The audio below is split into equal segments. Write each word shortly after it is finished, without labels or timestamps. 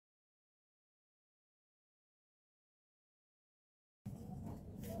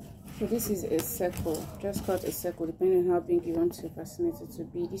So this is a circle. Just cut a circle depending on how big you want your fascinator to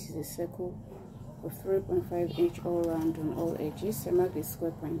be. This is a circle of 3.5 inch all round on all edges. I mark the square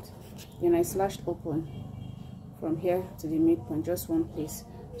point. Then I slashed open from here to the midpoint, just one place,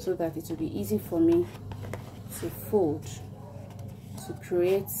 so that it will be easy for me to fold to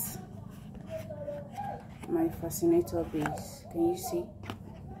create my fascinator base. Can you see?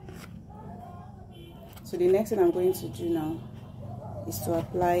 So the next thing I'm going to do now is to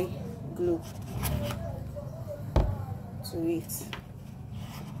apply glue to it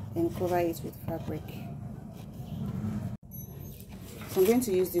and cover it with fabric. So I'm going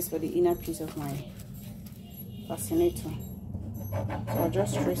to use this for the inner piece of my fascinator. So I'll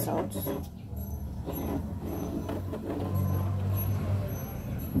just trace out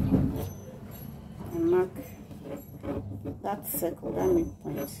and mark that circle, that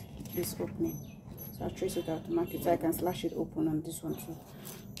midpoint, this opening. So I'll trace it out to mark it so I can slash it open on this one too.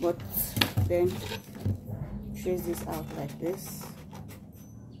 But then trace this out like this.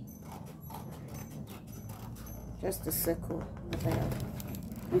 Just a circle that I have.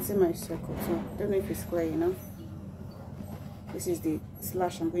 You can see my circle. So I don't know if it's clear enough. This is the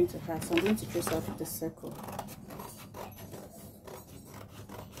slash I'm going to have. So I'm going to trace out the circle.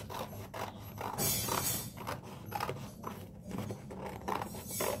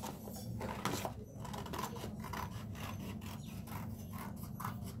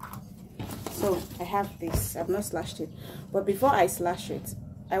 So I have this. I've not slashed it, but before I slash it,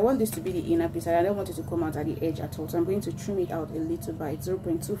 I want this to be the inner piece and I don't want it to come out at the edge at all. So I'm going to trim it out a little by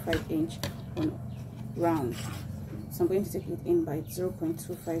 0.25 inch on round. So I'm going to take it in by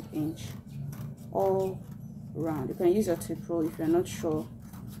 0.25 inch all round. You can use your tape roll if you're not sure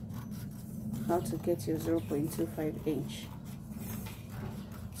how to get your 0.25 inch.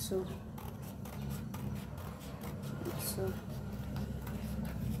 So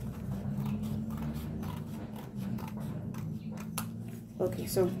okay,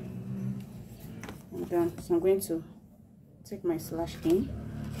 so I'm done. So I'm going to take my slash in.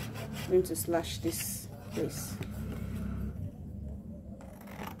 I'm going to slash this place.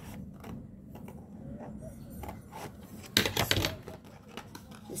 So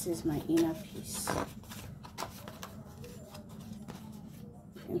this is my inner piece.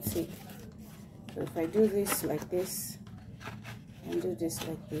 You can see. So if I do this like this and do this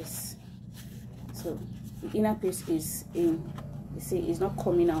like this, so the inner piece is in. You see, it's not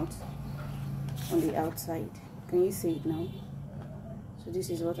coming out on the outside. Can you see it now? So this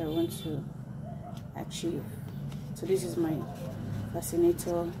is what I want to achieve. So this is my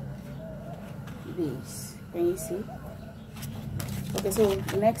fascinator base. Can you see? Okay, so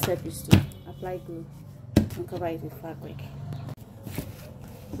the next step is to apply glue and cover it with fabric.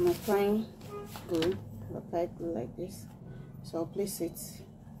 I'm applying glue. I'll apply glue like this. So I'll place it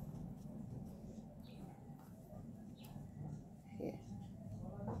here.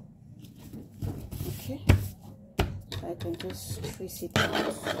 Okay. I can just trace it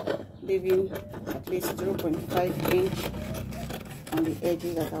out, leaving at least 0.5 inch on the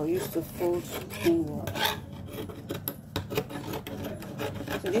edges that I'll use to fold inward.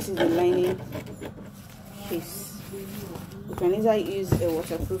 So this is the lining piece. You can either use a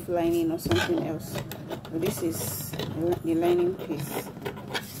waterproof lining or something else. But this is the lining piece.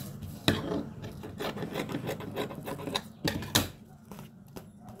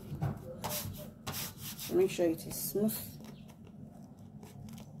 So make sure it is smooth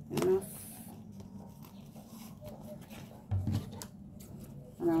enough.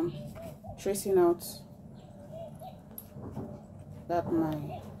 And I'm tracing out that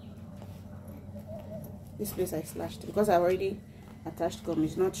this place I slashed because I already attached gum.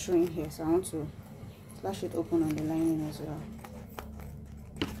 It's not showing here, so I want to slash it open on the lining as well,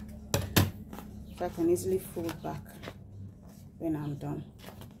 so I can easily fold back when I'm done.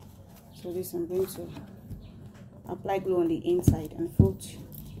 So this, I'm going to apply glue on the inside and fold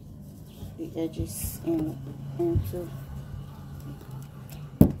the edges into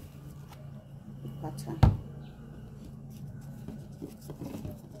the pattern.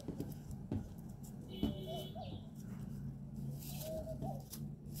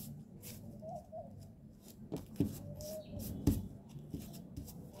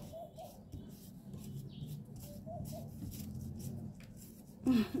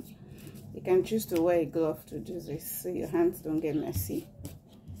 You can choose to wear a glove to do this so your hands don't get messy.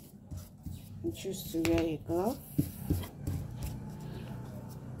 You choose to wear a glove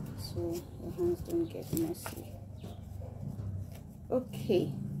so your hands don't get messy.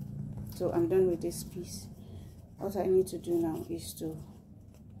 Okay, so I'm done with this piece. What I need to do now is to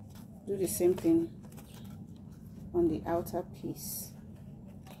do the same thing on the outer piece.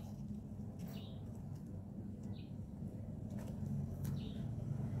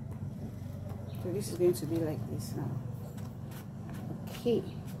 So this is going to be like this now. Okay,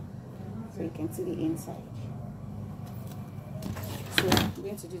 so you can see the inside. So I'm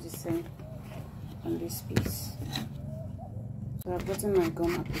going to do the same on this piece. So I've gotten my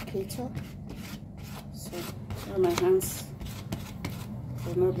gum applicator, so my hands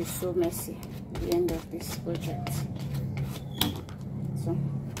will not be so messy at the end of this project. So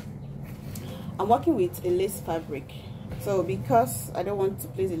I'm working with a lace fabric, so because I don't want to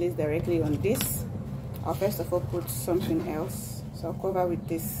place the lace directly on this, I'll first of all put something else. So I'll cover with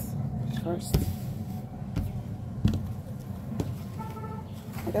this first.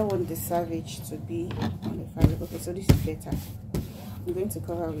 I don't want the savage to be on the fabric. Okay, so this is better. I'm going to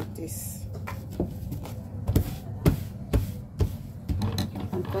cover with this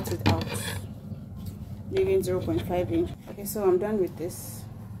and cut it out, leaving 0.5 inch. Okay, so I'm done with this.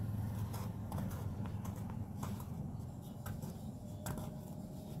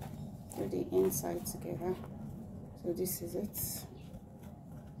 Do the inside together. So this is it.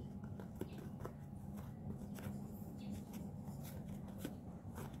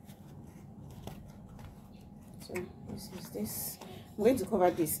 So this is this. I'm going to cover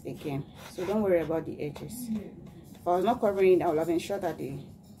this again, so don't worry about the edges. If I was not covering it, I would have ensured that the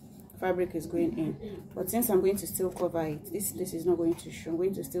fabric is going in, but since I'm going to still cover it, this is not going to show. I'm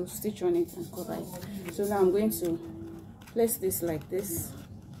going to still stitch on it and cover it. So now I'm going to place this like this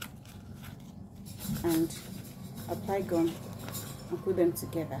and apply gum and put them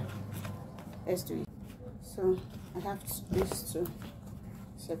together. Let's do it. So I have these two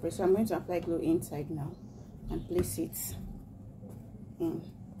separate, so I'm going to apply glue inside now and place it in.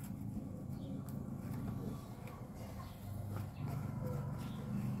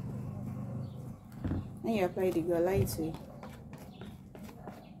 When you apply the glue, allow it to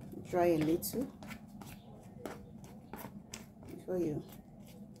dry a little before you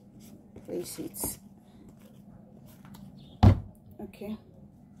place it. Okay,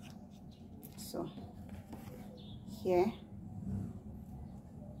 so here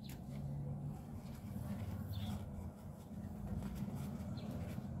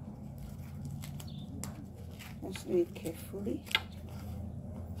let's do it carefully.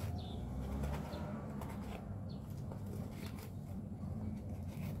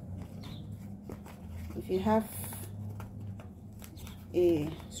 If you have a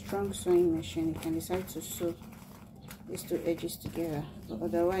strong sewing machine, you can decide to sew these two edges together, but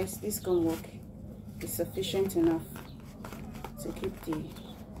otherwise this gum work is sufficient enough to keep the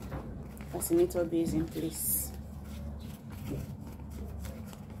fascinator base in place.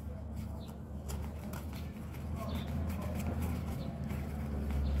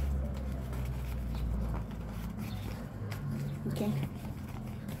 Okay,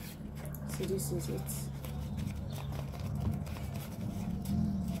 so this is it.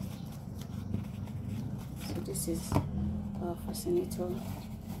 So this is our fascinator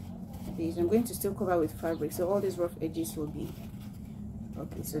base. I'm going to still cover with fabric, so all these rough edges will be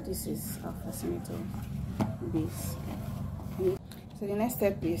okay. So this is our fascinator base. So the next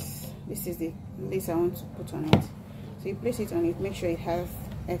step is, this is the lace I want to put on it. So you place it on it, make sure it has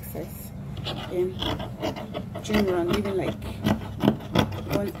excess, then trim around, leaving like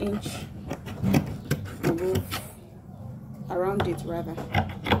 1 inch above, around it rather.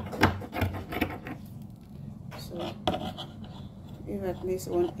 So leave at least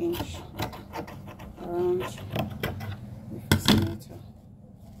 1 inch around the fascinator.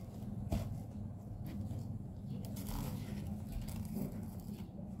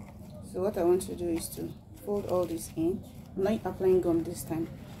 So what I want to do is to fold all this in. I'm not applying gum this time.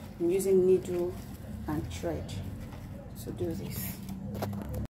 I'm using needle and thread to do this.